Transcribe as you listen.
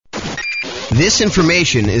This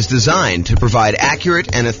information is designed to provide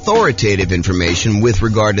accurate and authoritative information with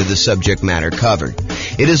regard to the subject matter covered.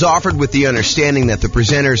 It is offered with the understanding that the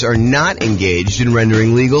presenters are not engaged in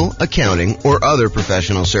rendering legal, accounting, or other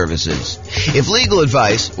professional services. If legal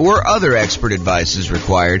advice or other expert advice is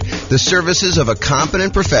required, the services of a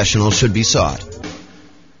competent professional should be sought.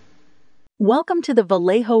 Welcome to the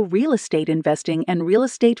Vallejo Real Estate Investing and Real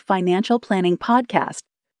Estate Financial Planning Podcast.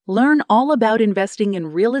 Learn all about investing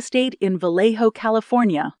in real estate in Vallejo,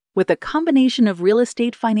 California, with a combination of real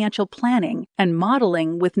estate financial planning and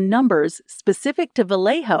modeling with numbers specific to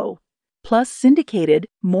Vallejo, plus syndicated,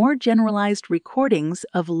 more generalized recordings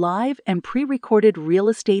of live and pre-recorded real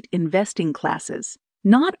estate investing classes,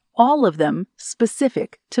 not all of them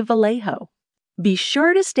specific to Vallejo. Be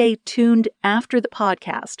sure to stay tuned after the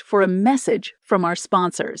podcast for a message from our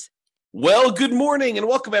sponsors. Well, good morning and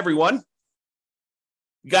welcome, everyone.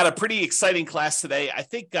 We got a pretty exciting class today. I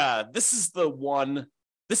think this is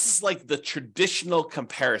like the traditional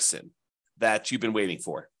comparison that you've been waiting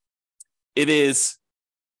for. It is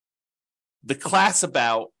the class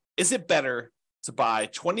about, is it better to buy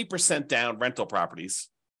 20% down rental properties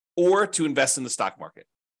or to invest in the stock market?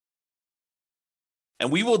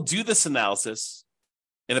 And we will do this analysis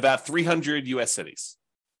in about 300 U.S. cities.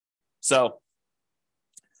 So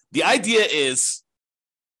the idea is,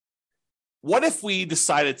 what if we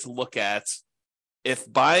decided to look at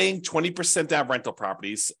if buying 20% down rental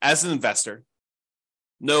properties as an investor,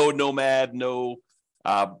 no nomad, no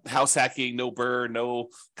house hacking, no BRRRR, no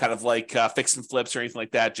kind of like fix and flips or anything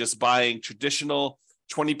like that, just buying traditional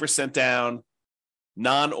 20% down,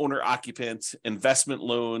 non-owner occupant investment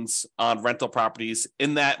loans on rental properties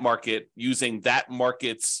in that market, using that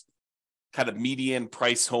market's kind of median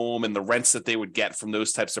price home and the rents that they would get from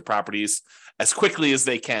those types of properties as quickly as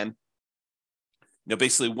they can.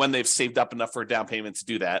 Basically when they've saved up enough for a down payment to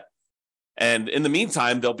do that. And in the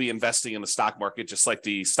meantime, they'll be investing in the stock market, just like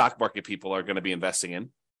the stock market people are going to be investing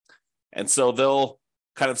in. And so they'll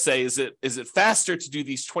kind of say, is it faster to do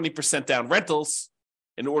these 20% down rentals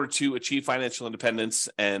in order to achieve financial independence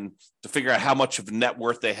and to figure out how much of net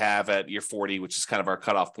worth they have at year 40, which is kind of our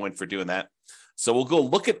cutoff point for doing that. So we'll go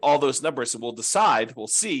look at all those numbers and we'll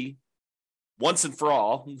see once and for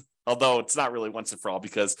all, although it's not really once and for all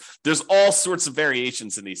because there's all sorts of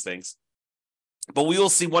variations in these things. But we will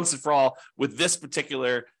see once and for all with this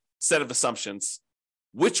particular set of assumptions,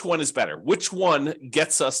 which one is better? Which one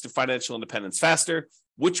gets us to financial independence faster?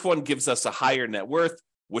 Which one gives us a higher net worth?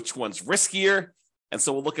 Which one's riskier? And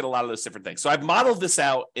so we'll look at a lot of those different things. So I've modeled this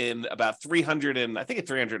out in about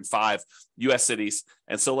 305 U.S. cities.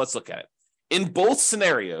 And so let's look at it. In both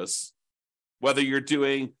scenarios, whether you're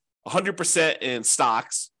doing 100% in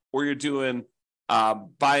stocks or you're doing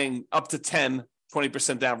buying up to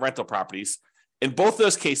 20% down rental properties, in both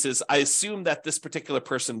those cases, I assume that this particular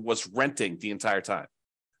person was renting the entire time.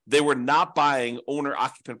 They were not buying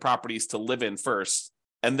owner-occupant properties to live in first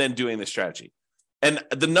and then doing the strategy. And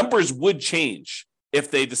the numbers would change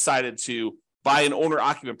if they decided to buy an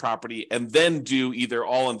owner-occupant property and then do either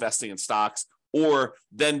all investing in stocks or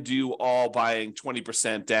then do all buying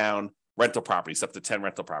 20% down rental properties, up to 10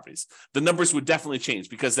 rental properties. The numbers would definitely change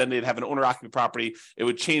because then they'd have an owner-occupant property. It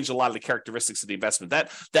would change a lot of the characteristics of the investment.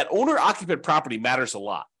 That owner-occupant property matters a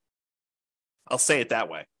lot. I'll say it that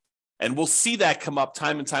way. And we'll see that come up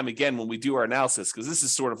time and time again when we do our analysis, because this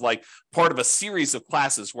is sort of like part of a series of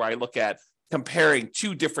classes where I look at comparing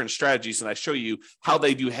two different strategies and I show you how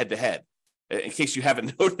they do head-to-head. In case you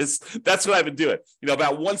haven't noticed, that's what I've been doing.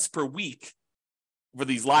 About once per week for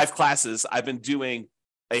these live classes, I've been doing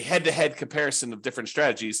a head-to-head comparison of different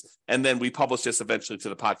strategies, and then we publish this eventually to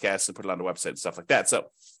the podcast and put it on the website and stuff like that. So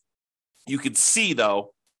you can see,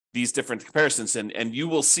 though, these different comparisons, and you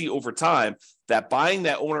will see over time that buying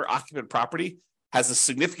that owner-occupant property has a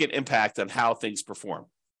significant impact on how things perform.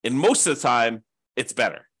 And most of the time, it's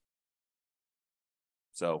better.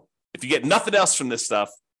 So if you get nothing else from this stuff,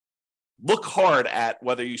 look hard at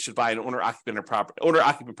whether you should buy an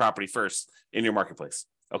owner-occupant property first in your marketplace.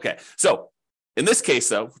 Okay, so in this case,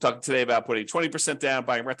 though, we're talking today about putting 20% down,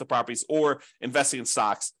 buying rental properties, or investing in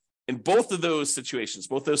stocks. In both of those situations,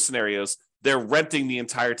 both those scenarios, they're renting the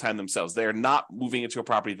entire time themselves. They are not moving into a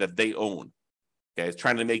property that they own. Okay,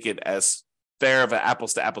 trying to make it as fair of an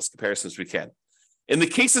apples-to-apples comparison as we can. In the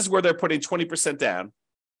cases where they're putting 20% down,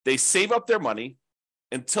 they save up their money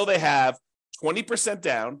until they have 20%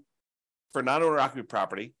 down for non-owner occupant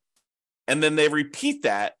property, and then they repeat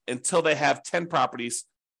that until they have 10 properties,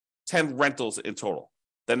 10 rentals in total.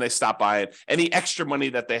 Then they stop buying. Any extra money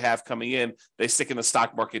that they have coming in, they stick in the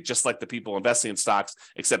stock market, just like the people investing in stocks,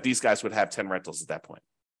 except these guys would have 10 rentals at that point.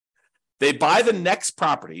 They buy the next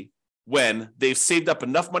property when they've saved up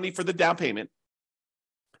enough money for the down payment,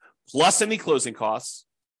 plus any closing costs,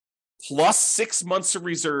 plus 6 months of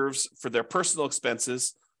reserves for their personal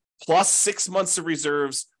expenses, plus 6 months of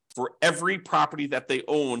reserves for every property that they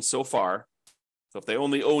own so far. So if they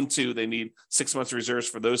only own 2, they need 6 months of reserves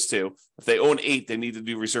for those 2. If they own 8, they need to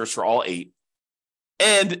do reserves for all 8.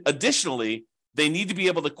 And additionally, they need to be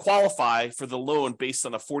able to qualify for the loan based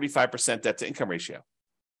on a 45% debt to income ratio.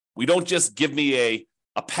 We don't just give me a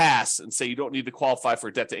pass and say you don't need to qualify for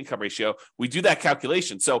a debt to income ratio. We do that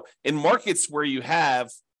calculation. So in markets where you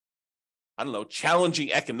have,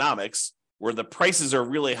 challenging economics, where the prices are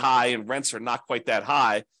really high and rents are not quite that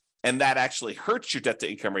high, and that actually hurts your debt to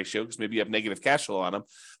income ratio because maybe you have negative cash flow on them,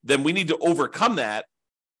 then we need to overcome that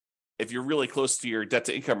if you're really close to your debt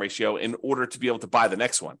to income ratio in order to be able to buy the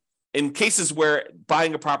next one. In cases where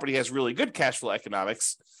buying a property has really good cash flow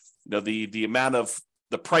economics, the amount of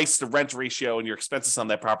the price to rent ratio and your expenses on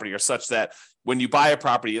that property are such that when you buy a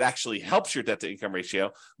property, it actually helps your debt to income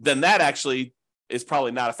ratio, then that actually is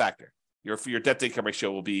probably not a factor. Your debt to income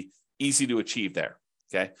ratio will be easy to achieve there.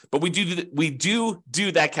 Okay. But we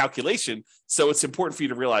do that calculation. So it's important for you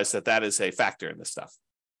to realize that that is a factor in this stuff.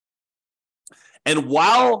 And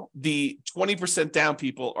while the 20% down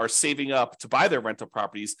people are saving up to buy their rental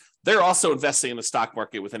properties, they're also investing in the stock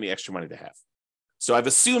market with any extra money they have. So I've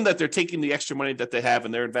assumed that they're taking the extra money that they have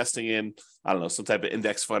and they're investing in, some type of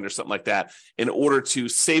index fund or something like that in order to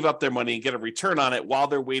save up their money and get a return on it while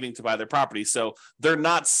they're waiting to buy their property. So they're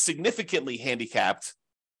not significantly handicapped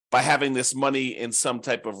by having this money in some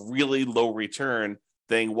type of really low return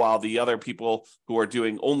thing, while the other people who are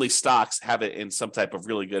doing only stocks have it in some type of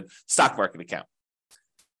really good stock market account.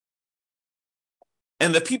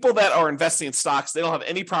 And the people that are investing in stocks, they don't have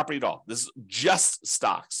any property at all. This is just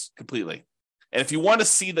stocks completely. And if you want to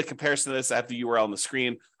see the comparison of this, I have the URL on the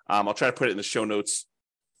screen. I'll try to put it in the show notes.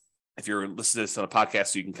 If you're listening to this on a podcast,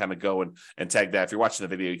 so you can kind of go and tag that. If you're watching the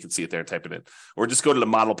video, you can see it there and type it in. Or just go to the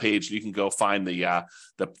model page and you can go find the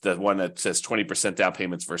one that says 20% down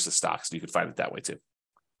payments versus stocks. And you can find it that way too.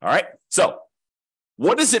 All right. So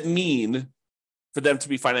what does it mean for them to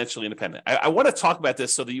be financially independent? I want to talk about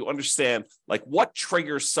this so that you understand what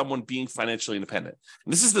triggers someone being financially independent.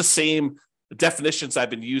 And this is the same definitions I've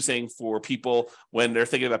been using for people when they're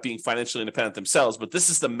thinking about being financially independent themselves, but this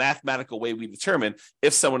is the mathematical way we determine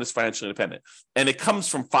if someone is financially independent. And it comes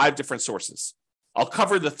from 5 different sources. I'll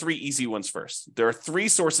cover the 3 easy ones first. There are 3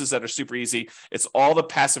 sources that are super easy. It's all the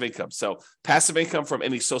passive income. So passive income from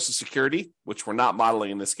any Social Security, which we're not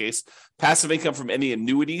modeling in this case. Passive income from any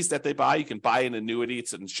annuities that they buy. You can buy an annuity.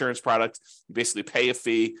 It's an insurance product. You basically pay a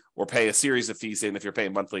fee or pay a series of fees in if you're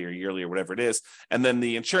paying monthly or yearly or whatever it is. And then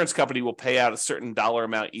the insurance company will pay out a certain dollar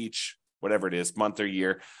amount each, whatever it is, month or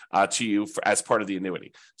year, to you as part of the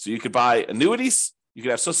annuity. So you could buy annuities. You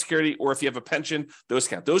could have Social Security, or if you have a pension, those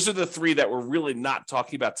count. Those are the 3 that we're really not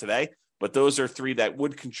talking about today, but those are 3 that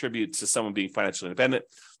would contribute to someone being financially independent.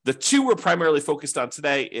 The 2 we're primarily focused on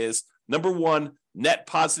today is, number 1, net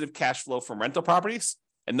positive cash flow from rental properties,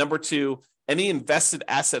 and number 2, any invested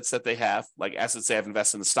assets that they have, like assets they have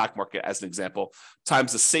invested in the stock market, as an example,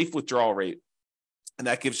 times the safe withdrawal rate. And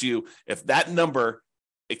that gives you, if that number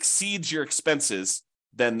exceeds your expenses,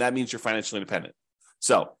 then that means you're financially independent.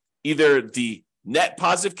 So either the net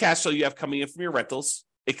positive cash flow you have coming in from your rentals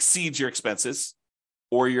exceeds your expenses,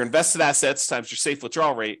 or your invested assets times your safe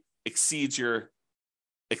withdrawal rate exceeds your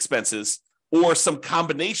expenses, or some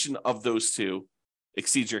combination of those 2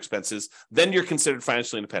 exceeds your expenses, then you're considered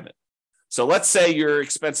financially independent. So let's say your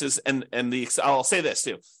expenses, I'll say this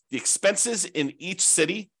too, the expenses in each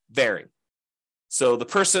city vary. So the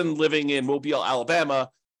person living in Mobile, Alabama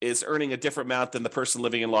is earning a different amount than the person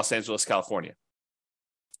living in Los Angeles, California,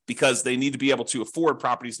 because they need to be able to afford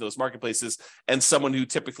properties in those marketplaces. And someone who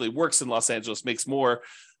typically works in Los Angeles makes more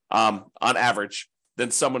on average than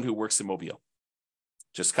someone who works in Mobile.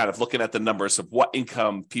 Just kind of looking at the numbers of what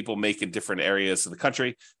income people make in different areas of the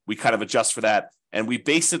country, we kind of adjust for that. And we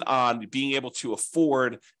base it on being able to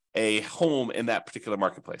afford a home in that particular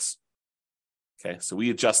marketplace. Okay, so we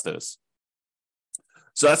adjust those.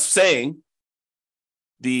 So that's saying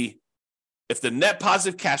if the net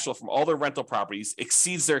positive cash flow from all their rental properties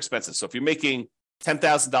exceeds their expenses. So if you're making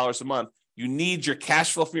 $10,000 a month, you need your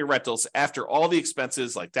cash flow from your rentals after all the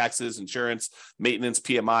expenses like taxes, insurance, maintenance,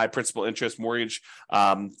 PMI, principal, interest, mortgage,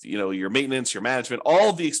 your maintenance, your management, all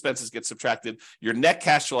of the expenses get subtracted. Your net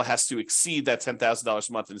cash flow has to exceed that $10,000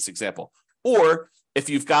 a month in this example. Or if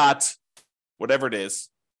you've got whatever it is,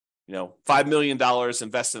 $5 million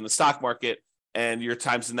invested in the stock market, and you're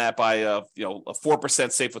timesing that by a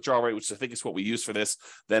 4% safe withdrawal rate, which I think is what we use for this,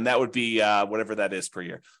 then that would be whatever that is per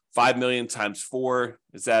year. $5 million times 4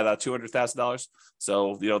 is that $200,000.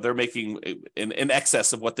 So, they're making in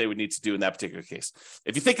excess of what they would need to do in that particular case.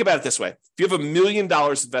 If you think about it this way, if you have $1 million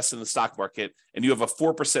invested in the stock market and you have a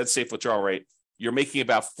 4% safe withdrawal rate, you're making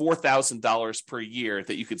about $4,000 per year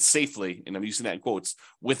that you could safely, and I'm using that in quotes,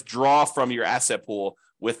 withdraw from your asset pool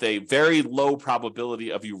with a very low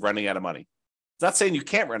probability of you running out of money. It's not saying you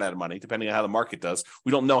can't run out of money, depending on how the market does.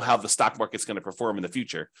 We don't know how the stock market's going to perform in the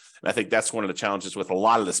future. And I think that's one of the challenges with a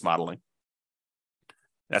lot of this modeling.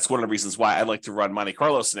 That's one of the reasons why I like to run Monte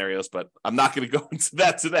Carlo scenarios, but I'm not going to go into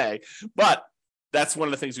that today. But that's one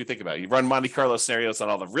of the things we think about. You run Monte Carlo scenarios on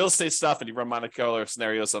all the real estate stuff, and you run Monte Carlo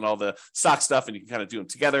scenarios on all the stock stuff, and you can kind of do them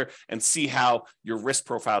together and see how your risk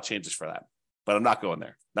profile changes for that. But I'm not going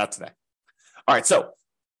there, not today. All right, so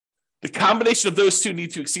the combination of those two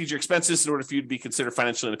need to exceed your expenses in order for you to be considered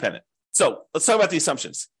financially independent. So let's talk about the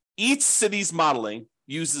assumptions. Each city's modeling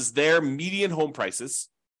uses their median home prices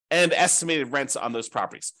and estimated rents on those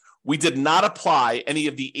properties. We did not apply any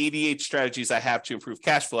of the 88 strategies I have to improve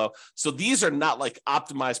cash flow. So these are not like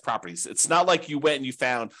optimized properties. It's not like you went and you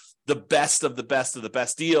found the best of the best of the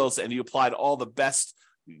best deals and you applied all the best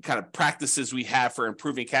kind of practices we have for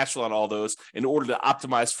improving cash flow on all those in order to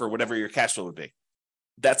optimize for whatever your cash flow would be.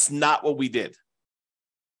 That's not what we did.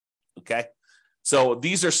 Okay. So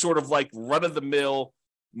these are sort of like run-of-the-mill,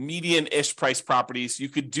 median-ish price properties. You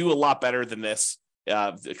could do a lot better than this,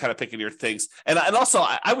 kind of picking your things. And also,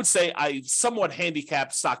 I would say I somewhat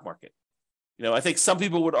handicapped stock market. I think some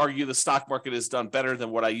people would argue the stock market has done better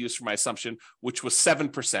than what I used for my assumption, which was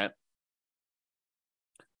 7%.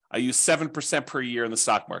 I use 7% per year in the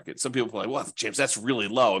stock market. Some people are like, well, James, that's really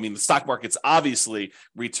low. I mean, the stock market's obviously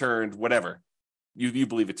returned whatever you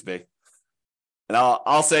believe it to be. And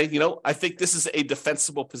I'll say, I think this is a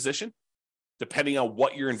defensible position, depending on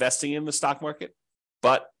what you're investing in the stock market.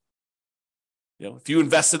 But, if you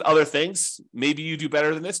invest in other things, maybe you do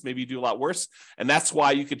better than this, maybe you do a lot worse. And that's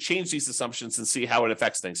why you could change these assumptions and see how it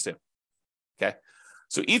affects things too. Okay.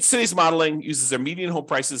 So each city's modeling uses their median home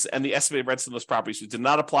prices and the estimated rents on those properties. We did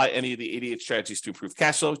not apply any of the 88 strategies to improve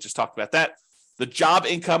cash flow. Just talked about that. The job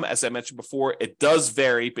income, as I mentioned before, it does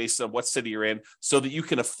vary based on what city you're in so that you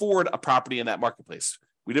can afford a property in that marketplace.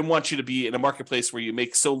 We didn't want you to be in a marketplace where you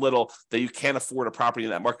make so little that you can't afford a property in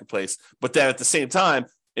that marketplace. But then at the same time,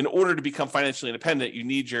 in order to become financially independent, you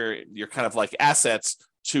need your kind of like assets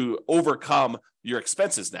to overcome your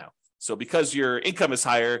expenses now. So because your income is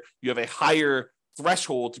higher, you have a higher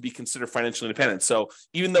threshold to be considered financially independent. So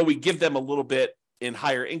even though we give them a little bit in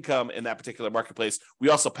higher income in that particular marketplace, we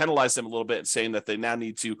also penalize them a little bit in saying that they now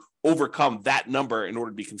need to overcome that number in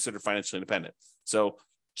order to be considered financially independent. So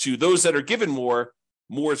to those that are given more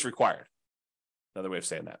is required. Another way of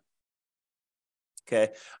saying that.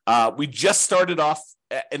 Okay. We just started off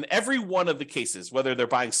in every one of the cases, whether they're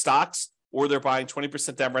buying stocks or they're buying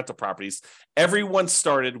 20% down rental properties, everyone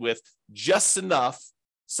started with just enough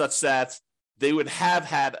such that they would have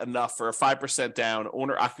had enough for a 5% down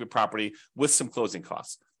owner-occupant property with some closing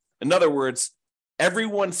costs. In other words,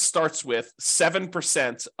 everyone starts with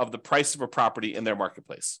 7% of the price of a property in their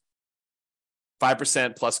marketplace.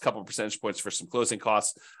 5% plus a couple of percentage points for some closing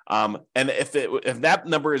costs. And if that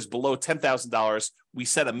number is below $10,000, we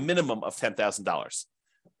set a minimum of $10,000.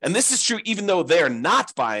 And this is true even though they are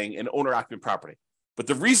not buying an owner-occupant property. But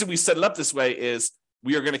the reason we set it up this way is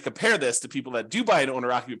we are going to compare this to people that do buy an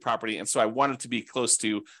owner-occupant property. And so I wanted to be close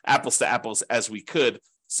to apples as we could.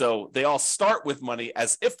 So they all start with money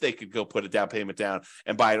as if they could go put a down payment down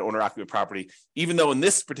and buy an owner-occupant property, even though in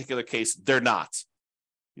this particular case, they're not.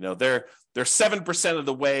 They're 7% of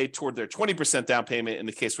the way toward their 20% down payment in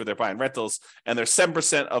the case where they're buying rentals, and they're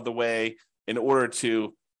 7% of the way in order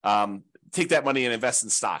to take that money and invest in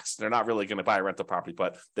stocks. They're not really going to buy a rental property,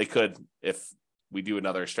 but they could if we do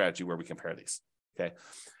another strategy where we compare these. Okay.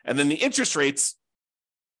 And then the interest rates,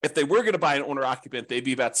 if they were going to buy an owner occupant, they'd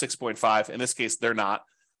be about 6.5. In this case, they're not.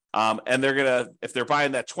 And they're going to, if they're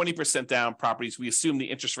buying that 20% down properties, we assume the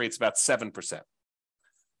interest rate's about 7%.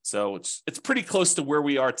 So it's pretty close to where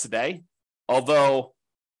we are today, although,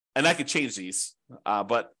 and I could change these,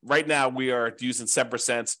 but right now we are using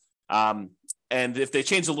 7%. And if they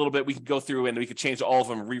change a little bit, we can go through and we could change all of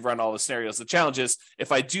them and rerun all the scenarios. The challenge is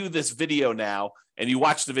if I do this video now and you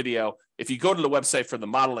watch the video, if you go to the website for the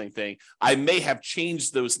modeling thing, I may have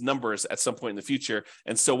changed those numbers at some point in the future.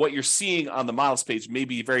 And so what you're seeing on the models page may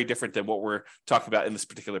be very different than what we're talking about in this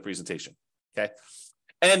particular presentation. Okay.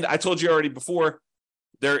 And I told you already before,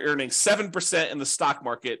 they're earning 7% in the stock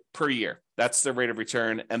market per year. That's their rate of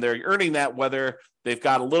return. And they're earning that whether they've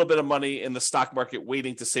got a little bit of money in the stock market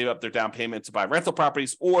waiting to save up their down payment to buy rental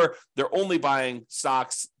properties, or they're only buying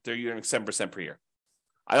stocks, they're earning 7% per year.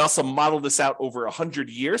 I also modeled this out over 100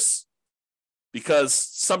 years because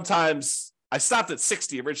sometimes I stopped at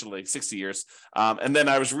 60 originally, 60 years. And then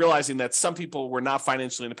I was realizing that some people were not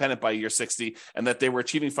financially independent by year 60 and that they were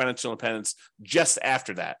achieving financial independence just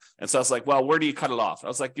after that. And so I was like, well, where do you cut it off? And I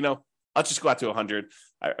was like, I'll just go out to 100.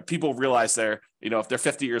 People realize if they're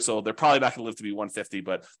 50 years old, they're probably not going to live to be 150,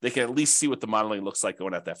 but they can at least see what the modeling looks like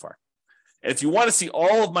going out that far. And if you want to see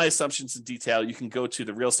all of my assumptions in detail, you can go to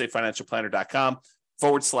the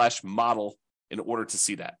realestatefinancialplanner.com/model in order to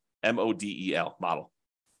see that. MODEL, model.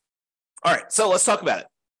 All right, so let's talk about it.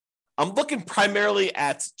 I'm looking primarily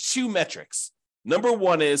at two metrics. Number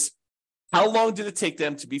one is how long did it take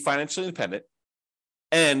them to be financially independent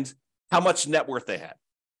and how much net worth they had.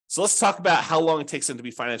 So let's talk about how long it takes them to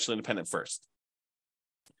be financially independent first.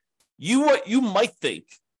 You might think,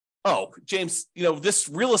 oh, James, this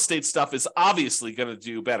real estate stuff is obviously going to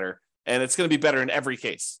do better, and it's going to be better in every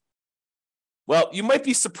case. Well, you might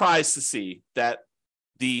be surprised to see that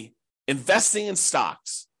the investing in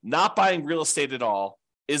stocks, not buying real estate at all,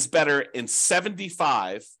 is better in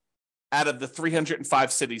 75 out of the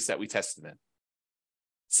 305 cities that we tested in.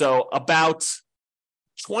 So about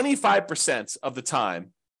 25% of the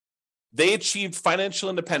time, they achieved financial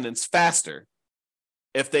independence faster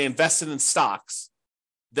if they invested in stocks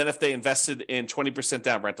than if they invested in 20%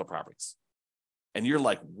 down rental properties. And you're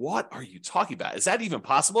like, what are you talking about? Is that even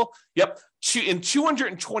possible? Yep. In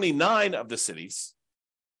 229 of the cities,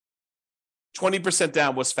 20%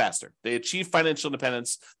 down was faster. They achieved financial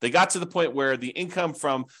independence. They got to the point where the income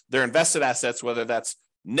from their invested assets, whether that's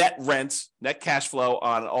net rent, net cash flow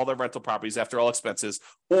on all their rental properties after all expenses,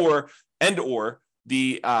 or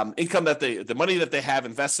the income that the money that they have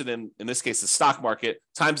invested in this case, the stock market,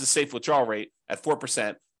 times the safe withdrawal rate at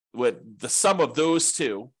 4%, with the sum of those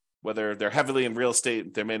two, whether they're heavily in real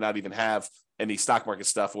estate, they may not even have any stock market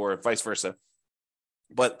stuff or vice versa.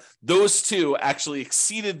 But those two actually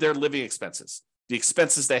exceeded their living expenses, the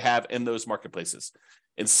expenses they have in those marketplaces.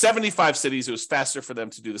 In 75 cities, it was faster for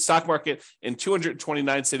them to do the stock market. In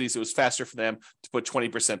 229 cities, it was faster for them to put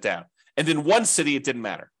 20% down. And in one city, it didn't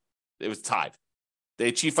matter. It was tied. They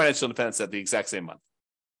achieved financial independence at the exact same month.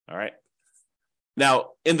 All right. Now,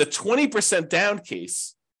 in the 20% down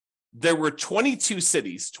case, there were 22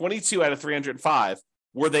 cities, 22 out of 305,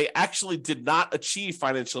 where they actually did not achieve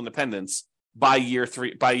financial independence by year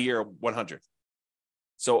 100.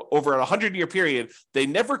 So over a 100-year period, they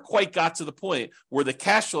never quite got to the point where the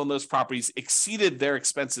cash flow in those properties exceeded their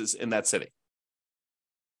expenses in that city,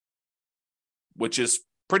 which is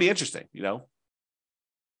pretty interesting, Now,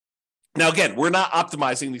 again, we're not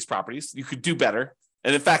optimizing these properties. You could do better.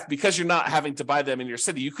 And in fact, because you're not having to buy them in your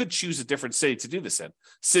city, you could choose a different city to do this in.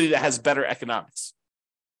 City that has better economics,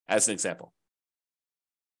 as an example.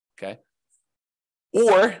 Okay.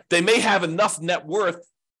 Or they may have enough net worth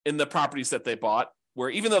in the properties that they bought, where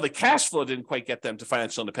even though the cash flow didn't quite get them to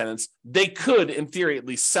financial independence, they could, in theory, at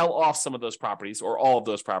least sell off some of those properties or all of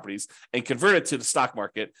those properties and convert it to the stock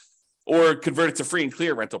market or convert it to free and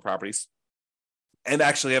clear rental properties and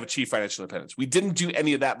actually have achieved financial independence. We didn't do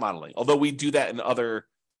any of that modeling, although we do that in other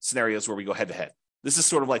scenarios where we go head to head. This is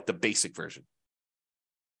sort of like the basic version.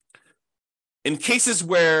 In cases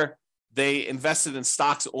where they invested in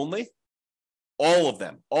stocks only, all of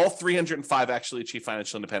them, all 305 actually achieved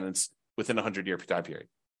financial independence within a 100-year time period.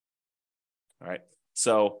 All right.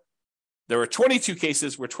 So there were 22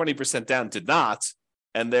 cases where 20% down did not,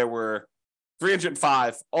 and there were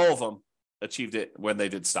 305, all of them achieved it when they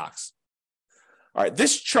did stocks. All right,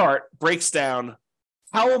 this chart breaks down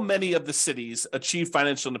how many of the cities achieved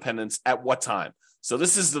financial independence at what time. So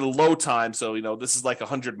this is the low time. So, this is like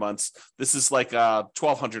 100 months. This is like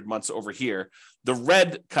 1,200 months over here. The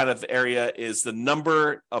red kind of area is the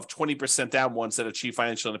number of 20% down ones that achieve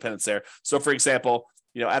financial independence there. So, for example,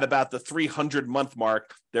 at about the 300-month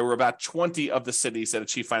mark, there were about 20 of the cities that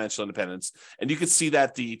achieved financial independence. And you can see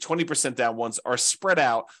that the 20% down ones are spread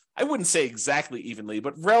out, I wouldn't say exactly evenly,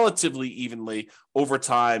 but relatively evenly over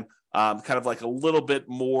time, kind of like a little bit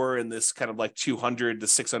more in this kind of like 200 to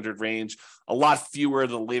 600 range, a lot fewer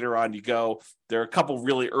the later on you go. There are a couple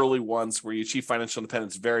really early ones where you achieve financial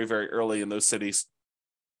independence very, very early in those cities.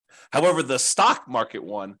 However, the stock market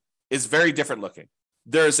one is very different looking.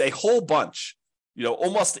 There's a whole bunch,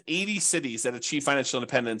 almost 80 cities that achieve financial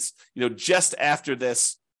independence, just after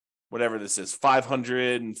this, whatever this is,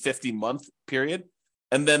 550 month period.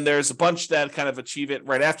 And then there's a bunch that kind of achieve it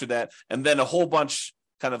right after that. And then a whole bunch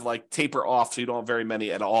kind of like taper off. So you don't have very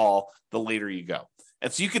many at all the later you go.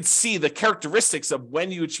 And so you can see the characteristics of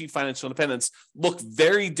when you achieve financial independence look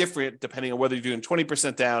very different depending on whether you're doing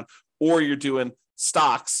 20% down or you're doing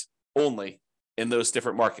stocks only in those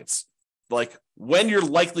different markets. Like when you're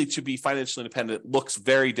likely to be financially independent looks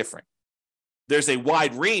very different. There's a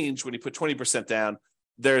wide range when you put 20% down.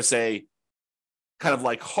 There's a kind of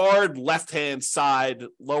like hard left-hand side,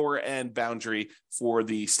 lower end boundary for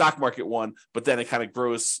the stock market one, but then it kind of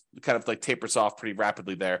grows, kind of like tapers off pretty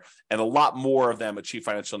rapidly there. And a lot more of them achieve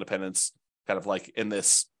financial independence kind of like in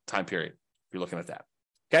this time period, if you're looking at that.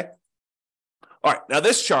 Okay. All right. Now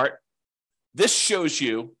this chart, this shows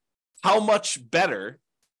you how much better,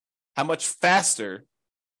 how much faster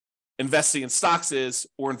investing in stocks is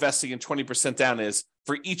or investing in 20% down is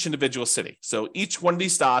for each individual city. So each one of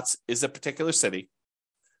these dots is a particular city.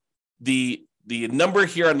 The number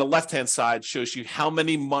here on the left-hand side shows you how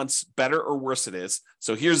many months better or worse it is.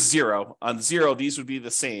 So here's 0. On 0, these would be the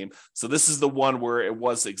same. So this is the one where it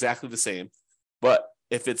was exactly the same. But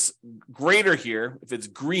if it's greater here, if it's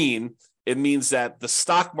green, it means that the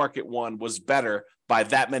stock market one was better by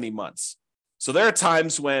that many months. So there are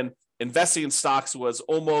times when investing in stocks was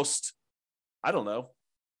almost, I don't know,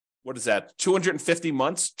 what is that, 250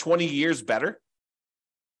 months, 20 years better?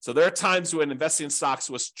 So there are times when investing in stocks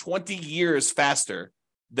was 20 years faster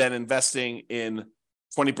than investing in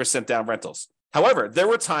 20% down rentals. However, there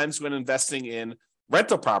were times when investing in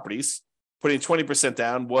rental properties, putting 20%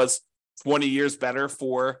 down, was 20 years better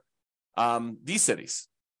for these cities.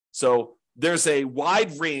 So there's a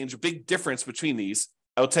wide range, a big difference between these.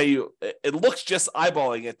 I'll tell you, it looks just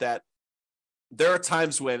eyeballing it that there are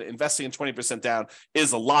times when investing in 20% down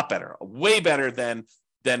is a lot better, way better than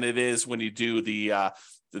it is when you do the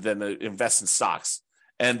invest in stocks.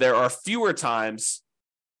 And there are fewer times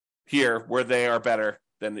here where they are better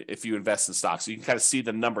than if you invest in stocks. So you can kind of see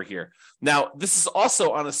the number here. Now, this is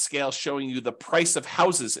also on a scale showing you the price of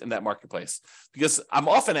houses in that marketplace, because I'm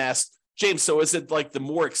often asked, James, so is it like the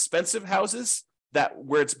more expensive houses that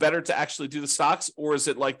where it's better to actually do the stocks, or is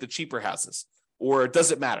it like the cheaper houses, or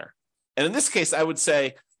does it matter? And in this case, I would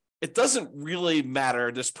say it doesn't really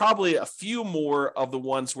matter. There's probably a few more of the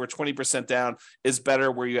ones where 20% down is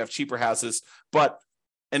better, where you have cheaper houses, but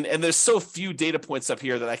and there's so few data points up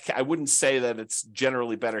here that I wouldn't say that it's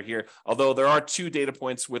generally better here, although there are 2 data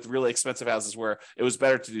points with really expensive houses where it was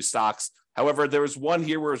better to do stocks. However, there was one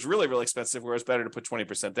here where it was really, really expensive, where it's better to put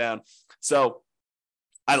 20% down. So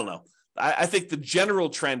I don't know. I think the general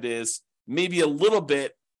trend is maybe a little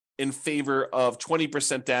bit in favor of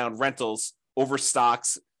 20% down rentals over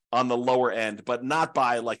stocks on the lower end, but not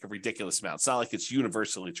by like a ridiculous amount. It's not like it's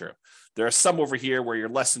universally true. There are some over here where you're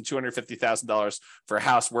less than $250,000 for a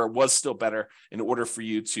house where it was still better in order for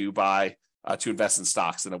you to buy, to invest in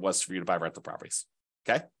stocks than it was for you to buy rental properties.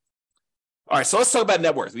 Okay. All right. So let's talk about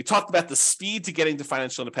net worth. We talked about the speed to getting to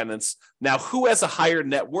financial independence. Now, who has a higher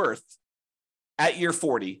net worth at year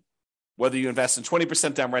 40, whether you invest in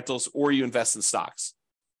 20% down rentals or you invest in stocks?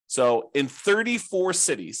 So in 34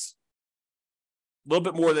 cities, a little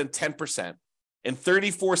bit more than 10%. In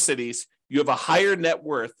 34 cities, you have a higher net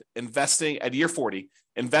worth investing at year 40,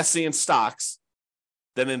 investing in stocks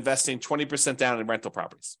than investing 20% down in rental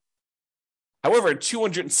properties. However, in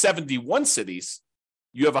 271 cities,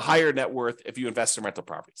 you have a higher net worth if you invest in rental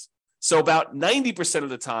properties. So about 90% of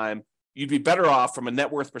the time, you'd be better off from a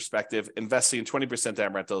net worth perspective investing in 20%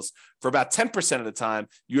 down rentals. For about 10% of the time,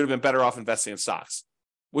 you would have been better off investing in stocks,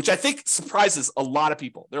 which I think surprises a lot of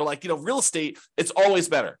people. They're like, real estate, it's always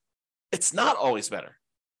better. It's not always better.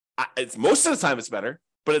 It's most of the time it's better,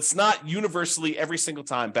 but it's not universally every single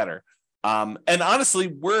time better. And honestly,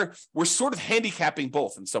 we're sort of handicapping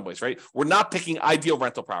both in some ways, right? We're not picking ideal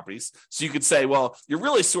rental properties. So you could say, well, you're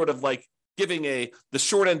really sort of like giving the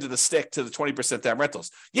short end of the stick to the 20% down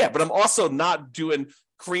rentals. Yeah, but I'm also not doing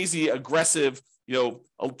crazy aggressive, a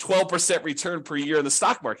 12% return per year in the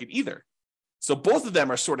stock market either. So both of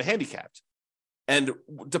them are sort of handicapped. And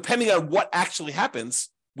depending on what actually happens,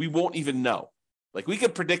 we won't even know. Like we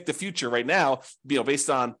could predict the future right now, based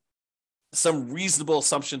on some reasonable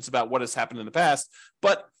assumptions about what has happened in the past.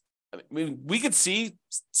 But I mean, we could see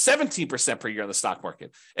 17% per year in the stock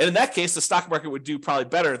market. And in that case, the stock market would do probably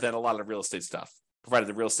better than a lot of real estate stuff, provided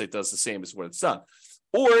the real estate does the same as what it's done.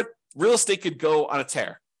 Or real estate could go on a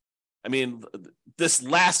tear. I mean, this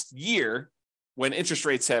last year, when interest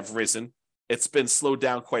rates have risen, it's been slowed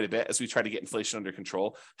down quite a bit as we try to get inflation under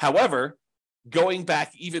control. However, going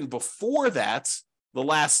back even before that, the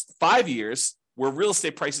last 5 years, where real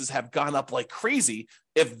estate prices have gone up like crazy,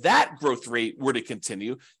 if that growth rate were to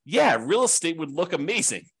continue, yeah, real estate would look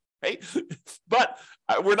amazing, right? But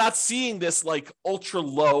We're not seeing this like ultra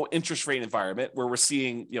low interest rate environment where we're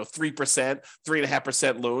seeing 3%,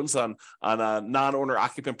 3.5% loans on non-owner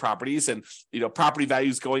occupant properties, and property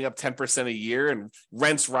values going up 10% a year and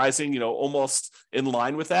rents rising almost in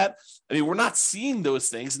line with that. I mean, we're not seeing those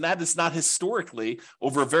things, and that is not historically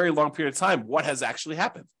over a very long period of time what has actually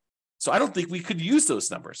happened. So I don't think we could use those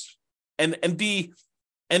numbers and be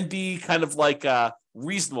kind of like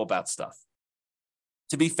reasonable about stuff,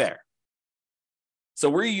 to be fair. So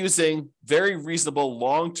we're using very reasonable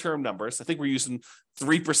long-term numbers. I think we're using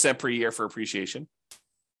 3% per year for appreciation.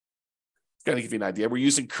 Got to give you an idea. We're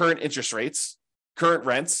using current interest rates, current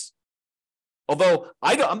rents. Although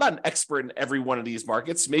I'm not an expert in every one of these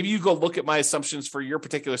markets. Maybe you go look at my assumptions for your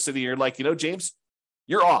particular city. And you're like, James,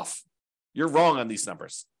 you're off. You're wrong on these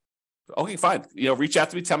numbers. Okay, fine. Reach out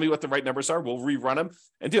to me. Tell me what the right numbers are. We'll rerun them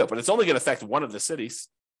and do it. But it's only going to affect one of the cities.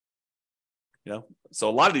 So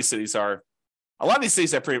a lot of these cities I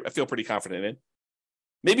feel pretty confident in.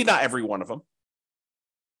 Maybe not every one of them.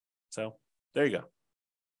 So there you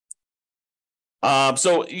go.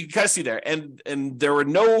 So you can kind of see there. And there were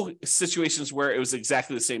no situations where it was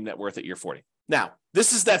exactly the same net worth at year 40. Now,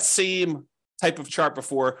 this is that same type of chart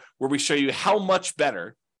before where we show you how much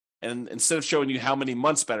better. And instead of showing you how many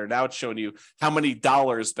months better, now it's showing you how many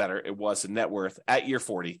dollars better it was in net worth at year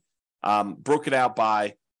 40, broken out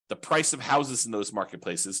by the price of houses in those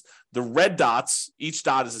marketplaces. The red dots, each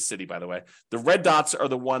dot is a city, by the way. The red dots are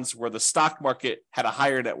the ones where the stock market had a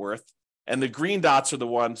higher net worth, and the green dots are the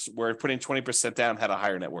ones where putting 20% down had a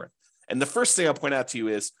higher net worth. And the first thing I'll point out to you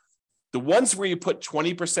is the ones where you put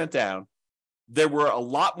 20% down, there were a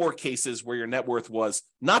lot more cases where your net worth was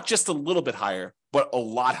not just a little bit higher, but a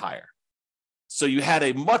lot higher. So you had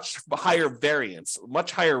a much higher variance,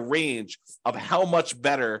 much higher range of how much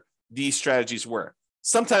better these strategies were.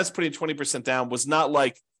 Sometimes putting 20% down was not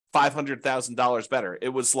like $500,000 better. It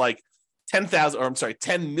was like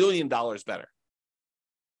 $10 million better,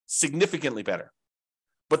 significantly better.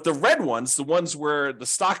 But the red ones, the ones where the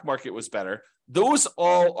stock market was better, those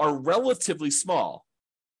all are relatively small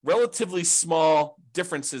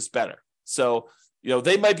differences better. So,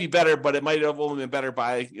 they might be better, but it might have only been better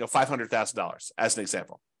by, $500,000 as an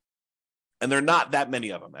example. And there are not that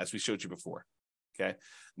many of them, as we showed you before. Okay.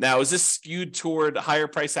 Now, is this skewed toward higher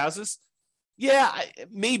price houses? Yeah,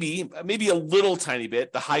 maybe a little tiny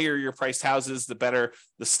bit. The higher your priced houses, the better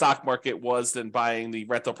the stock market was than buying the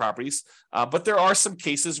rental properties. But there are some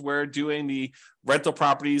cases where doing the rental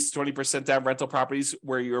properties, 20% down rental properties,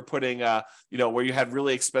 where you're putting, where you had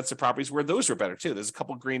really expensive properties, where those were better too. There's a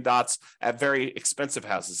couple green dots at very expensive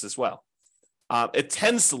houses as well. It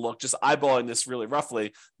tends to look, just eyeballing this really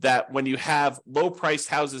roughly, that when you have low-priced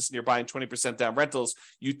houses and you're buying 20% down rentals,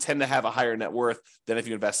 you tend to have a higher net worth than if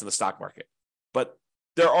you invest in the stock market. But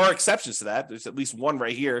there are exceptions to that. There's at least one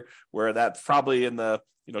right here where that's probably in the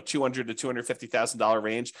 $200,000 to $250,000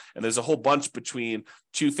 range, and there's a whole bunch between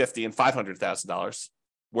 $250,000 and $500,000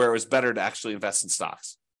 where it was better to actually invest in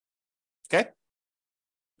stocks. Okay.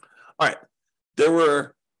 All right. There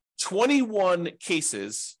were 21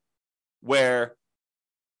 cases where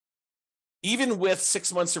even with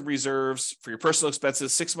 6 months of reserves for your personal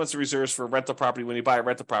expenses, 6 months of reserves for a rental property when you buy a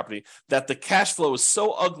rental property, that the cash flow was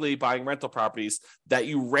so ugly buying rental properties that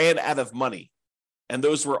you ran out of money. And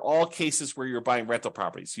those were all cases where you're buying rental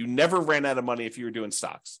properties. You never ran out of money if you were doing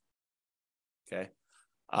stocks. Okay.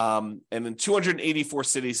 And in 284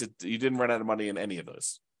 cities, you didn't run out of money in any of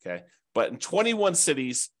those. Okay. But in 21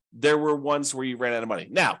 cities, there were ones where you ran out of money.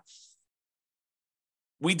 Now,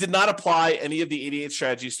 we did not apply any of the 88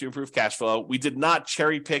 strategies to improve cash flow. We did not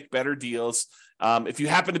cherry pick better deals. If you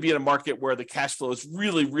happen to be in a market where the cash flow is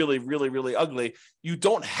really, really, really, really ugly, you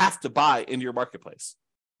don't have to buy in your marketplace.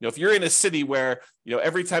 If you're in a city where,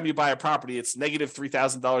 every time you buy a property, it's negative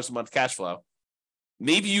 $3,000 a month cash flow,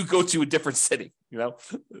 maybe you go to a different city.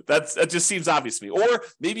 That just seems obvious to me. Or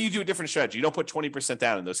maybe you do a different strategy. You don't put 20%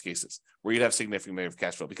 down in those cases where you'd have significant negative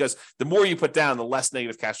cash flow, because the more you put down, the less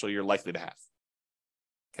negative cash flow you're likely to have.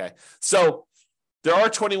 Okay, so there are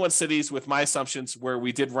 21 cities with my assumptions where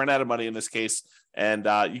we did run out of money in this case, and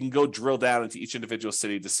you can go drill down into each individual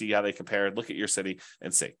city to see how they compare. Look at your city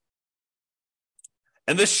and see.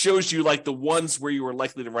 And this shows you like the ones where you were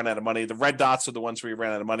likely to run out of money. The red dots are the ones where you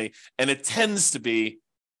ran out of money, and it tends to be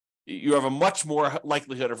you have a much more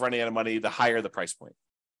likelihood of running out of money the higher the price point.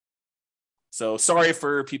 So sorry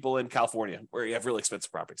for people in California where you have really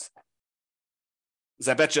expensive properties. Because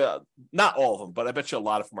I bet you, not all of them, but I bet you a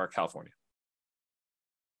lot of them are California.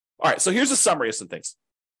 All right, so here's a summary of some things.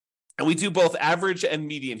 And we do both average and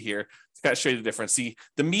median here to kind of show you the difference. See,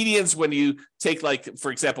 the medians, when you take, like,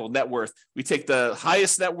 for example, net worth, we take the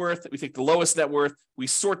highest net worth, we take the lowest net worth, we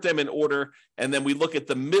sort them in order, and then we look at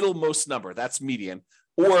the middlemost number. That's median.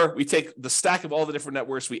 Or we take the stack of all the different net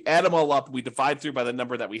worths, we add them all up, we divide through by the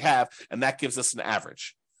number that we have, and that gives us an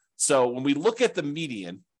average. So when we look at the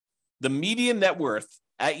median net worth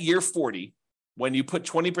at year 40, when you put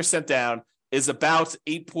 20% down, is about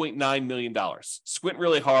 $8.9 million. Squint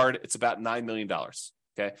really hard, it's about $9 million.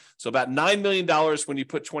 Okay, so about $9 million when you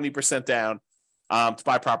put 20% down to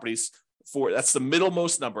buy properties. That's the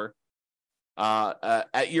middlemost number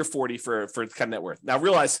at year 40 for kind of net worth. Now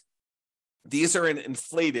realize these are in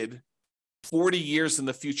inflated 40 years in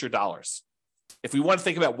the future dollars. If we want to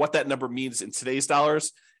think about what that number means in today's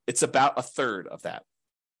dollars, it's about a third of that.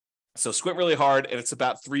 So squint really hard, and it's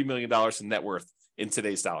about $3 million in net worth in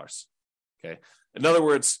today's dollars. Okay. In other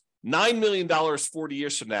words, $9 million 40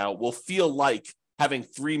 years from now will feel like having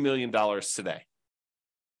 $3 million today.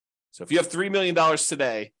 So if you have $3 million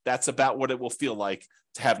today, that's about what it will feel like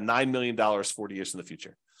to have $9 million 40 years in the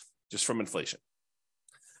future, just from inflation.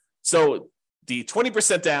 So the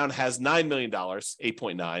 20% down has $9 million,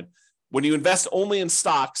 8.9. When you invest only in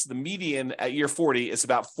stocks, the median at year 40 is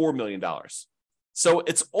about $4 million. So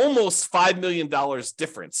it's almost $5 million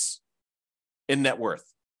difference in net worth.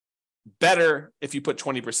 Better if you put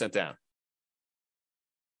 20% down.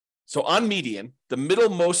 So on median, the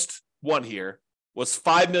middlemost one here was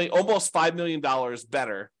almost $5 million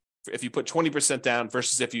better if you put 20% down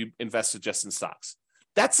versus if you invested just in stocks.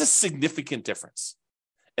 That's a significant difference.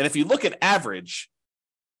 And if you look at average,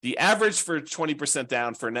 the average for 20%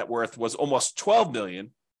 down for net worth was almost 12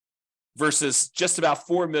 million versus just about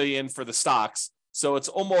 4 million for the stocks. So it's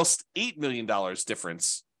almost $8 million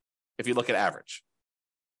difference if you look at average.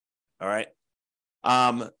 All right.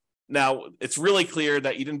 Now, it's really clear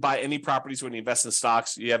that you didn't buy any properties when you invest in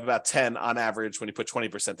stocks. You have about 10 on average when you put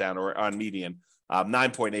 20% down, or on median,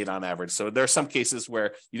 9.8 on average. So there are some cases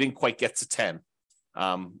where you didn't quite get to 10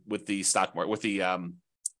 with the stock market, with the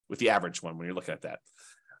average one when you're looking at that.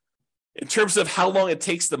 In terms of how long it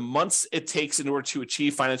takes, the months it takes in order to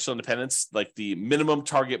achieve financial independence, like the minimum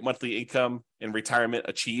target monthly income in retirement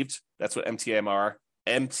achieved, that's what MTMIR,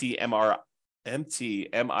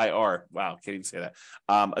 wow, can't even say that,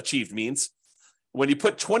 achieved means. When you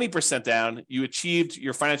put 20% down, you achieved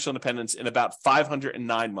your financial independence in about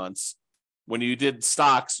 509 months. When you did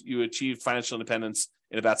stocks, you achieved financial independence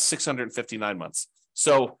in about 659 months.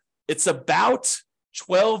 So it's about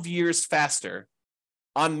 12 years faster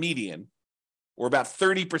on median, or about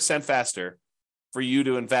 30% faster for you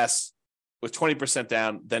to invest with 20%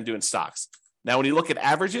 down than doing stocks. Now, when you look at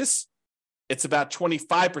averages, it's about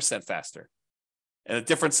 25% faster. And a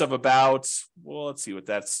difference of about, well, let's see what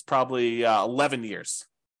that's probably 11 years.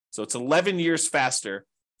 So it's 11 years faster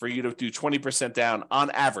for you to do 20% down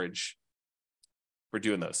on average for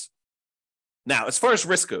doing those. Now, as far as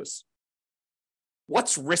risk goes,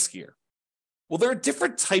 what's riskier? Well, there are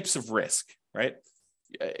different types of risk, right?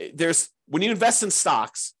 When you invest in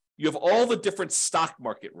stocks, you have all the different stock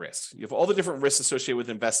market risks. You have all the different risks associated with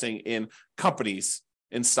investing in companies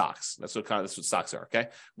in stocks. That's what stocks are, okay?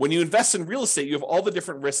 When you invest in real estate, you have all the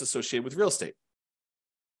different risks associated with real estate.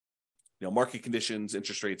 Market conditions,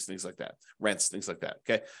 interest rates, things like that, rents, things like that,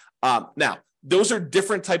 okay? Now, those are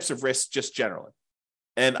different types of risks just generally.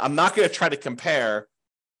 And I'm not going to try to compare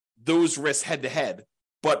those risks head to head,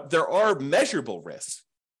 but there are measurable risks.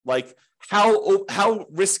 Like how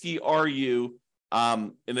risky are you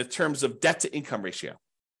in the terms of debt to income ratio?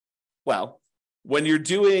 Well, when you're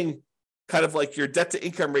doing kind of like your debt to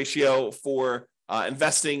income ratio for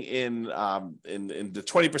investing in the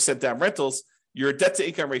 20% down rentals, your debt to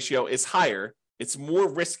income ratio is higher. It's more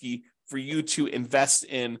risky for you to invest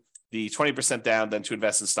in the 20% down than to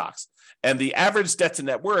invest in stocks. And the average debt to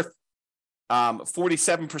net worth,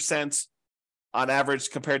 47% on average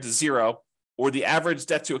compared to zero, or the average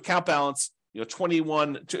debt to account balance,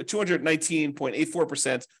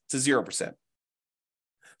 219.84% to 0%.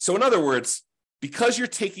 So in other words, because you're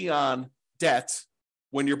taking on debt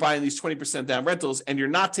when you're buying these 20% down rentals, and you're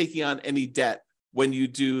not taking on any debt when you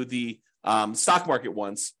do the stock market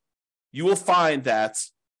ones, you will find that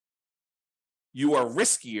you are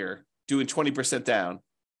riskier doing 20% down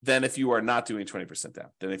than if you are not doing 20% down,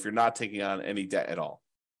 than if you're not taking on any debt at all.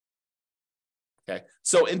 Okay,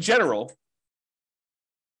 so in general,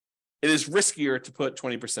 it is riskier to put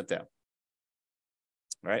 20% down.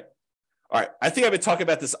 All right. I think I've been talking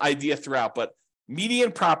about this idea throughout, but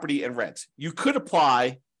median property and rent. You could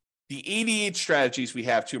apply the 88 strategies we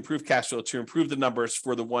have to improve cash flow, to improve the numbers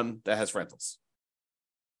for the one that has rentals.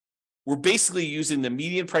 we're basically using the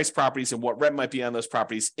median price properties and what rent might be on those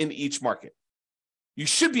properties in each market. You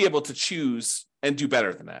should be able to choose and do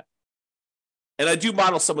better than that. And I do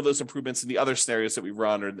model some of those improvements in the other scenarios that we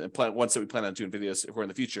run or the ones that we plan on doing videos if we're in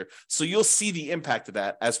the future. So you'll see the impact of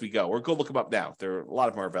that as we go, or go look them up now. There are a lot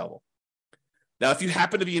of them are available. Now, if you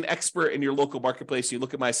happen to be an expert in your local marketplace, you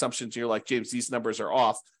look at my assumptions, and you're like, James, these numbers are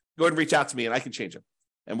off, go ahead and reach out to me and I can change them.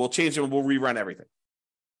 And we'll change them and we'll rerun everything.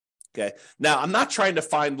 Okay. Now, I'm not trying to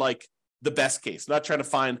find like the best case. I'm not trying to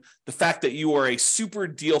find the fact that you are a super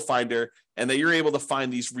deal finder and that you're able to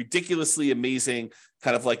find these ridiculously amazing,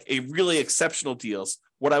 kind of like a really exceptional deals.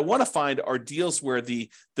 What I want to find are deals where the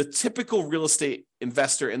typical real estate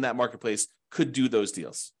investor in that marketplace could do those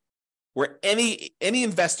deals. Where any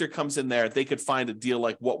investor comes in there, they could find a deal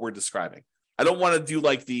like what we're describing. I don't want to do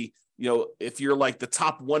like if you're like the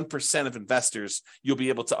top 1% of investors, you'll be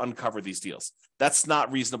able to uncover these deals. That's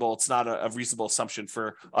not reasonable. It's not a reasonable assumption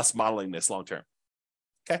for us modeling this long term.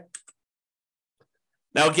 Okay.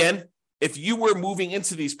 Now, again, if you were moving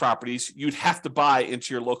into these properties, you'd have to buy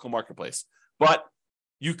into your local marketplace. But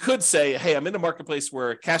you could say, hey, I'm in a marketplace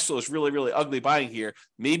where cash flow is really, really ugly buying here.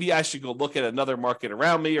 Maybe I should go look at another market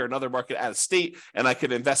around me or another market out of state, and I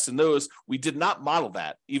could invest in those. We did not model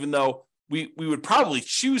that, even though we would probably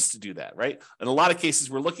choose to do that, right? In a lot of cases,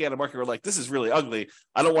 we're looking at a market, we're like, this is really ugly.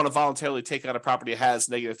 I don't want to voluntarily take on a property that has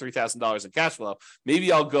negative $3,000 in cash flow. Maybe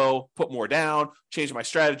I'll go put more down, change my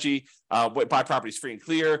strategy, buy properties free and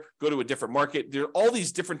clear, go to a different market. There are all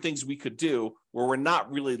these different things we could do where we're not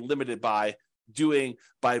really limited by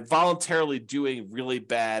voluntarily doing really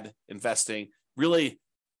bad investing, really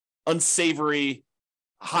unsavory,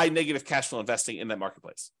 high negative cash flow investing in that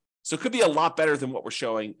marketplace. So it could be a lot better than what we're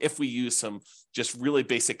showing if we use some just really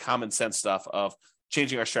basic common sense stuff of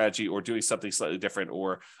changing our strategy or doing something slightly different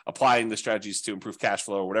or applying the strategies to improve cash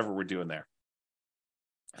flow or whatever we're doing there.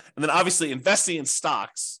 And then obviously investing in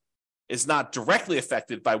stocks is not directly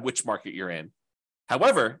affected by which market you're in.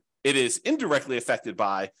 However, it is indirectly affected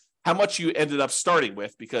by how much you ended up starting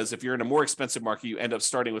with, because if you're in a more expensive market, you end up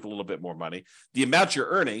starting with a little bit more money. The amount you're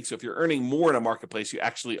earning, so if you're earning more in a marketplace, you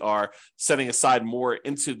actually are setting aside more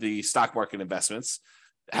into the stock market investments,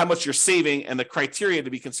 how much you're saving, and the criteria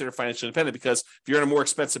to be considered financially independent, because if you're in a more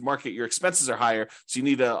expensive market, your expenses are higher, so you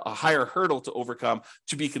need a higher hurdle to overcome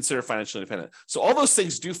to be considered financially independent. So all those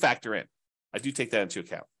things do factor in. I do take that into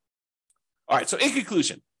account. All right, so in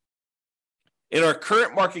conclusion, in our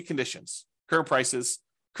current market conditions, current prices,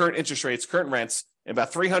 current interest rates, current rents in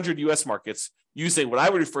about 300 U.S. markets, using what I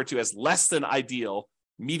would refer to as less than ideal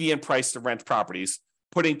median price to rent properties,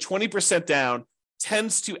 putting 20% down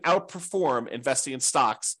tends to outperform investing in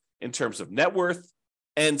stocks in terms of net worth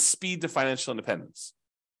and speed to financial independence.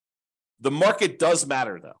 The market does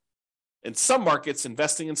matter, though. In some markets,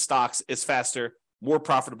 investing in stocks is faster, more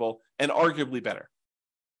profitable, and arguably better.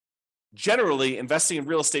 Generally, investing in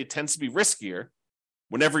real estate tends to be riskier,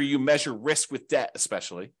 whenever you measure risk with debt,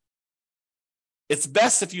 especially. It's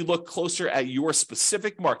best if you look closer at your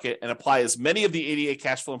specific market and apply as many of the 88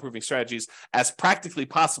 cash flow improving strategies as practically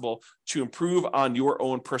possible to improve on your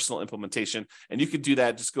own personal implementation. And you can do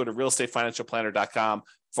that. Just go to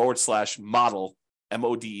realestatefinancialplanner.com/model,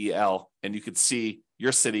 MODEL, and you could see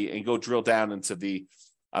your city and go drill down into we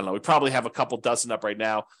probably have a couple dozen up right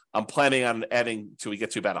now. I'm planning on adding till we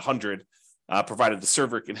get to about 100. Provided the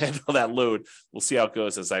server can handle that load. We'll see how it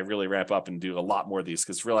goes as I really ramp up and do a lot more of these,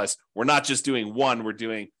 because realize we're not just doing one, we're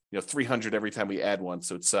doing 300 every time we add one.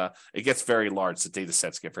 So it gets very large. The data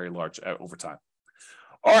sets get very large over time.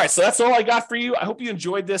 All right, so that's all I got for you. I hope you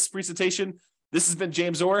enjoyed this presentation. This has been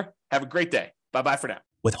James Orr. Have a great day. Bye-bye for now.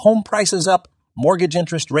 With home prices up, mortgage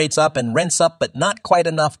interest rates up, and rents up, but not quite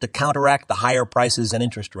enough to counteract the higher prices and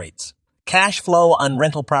interest rates, cash flow on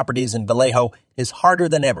rental properties in Vallejo is harder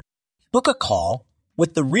than ever. Book a call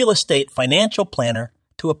with the Real Estate Financial Planner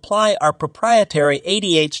to apply our proprietary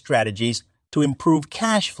 88 strategies to improve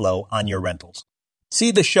cash flow on your rentals.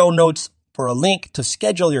 See the show notes for a link to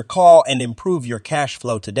schedule your call and improve your cash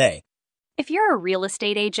flow today. If you're a real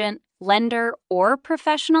estate agent, lender, or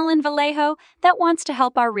professional in Vallejo that wants to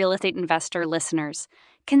help our real estate investor listeners,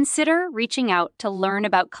 consider reaching out to learn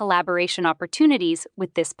about collaboration opportunities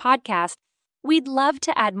with this podcast. We'd love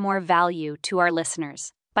to add more value to our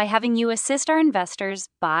listeners by having you assist our investors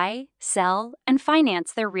buy, sell, and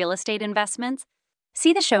finance their real estate investments.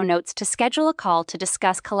 See the show notes to schedule a call to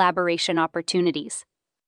discuss collaboration opportunities.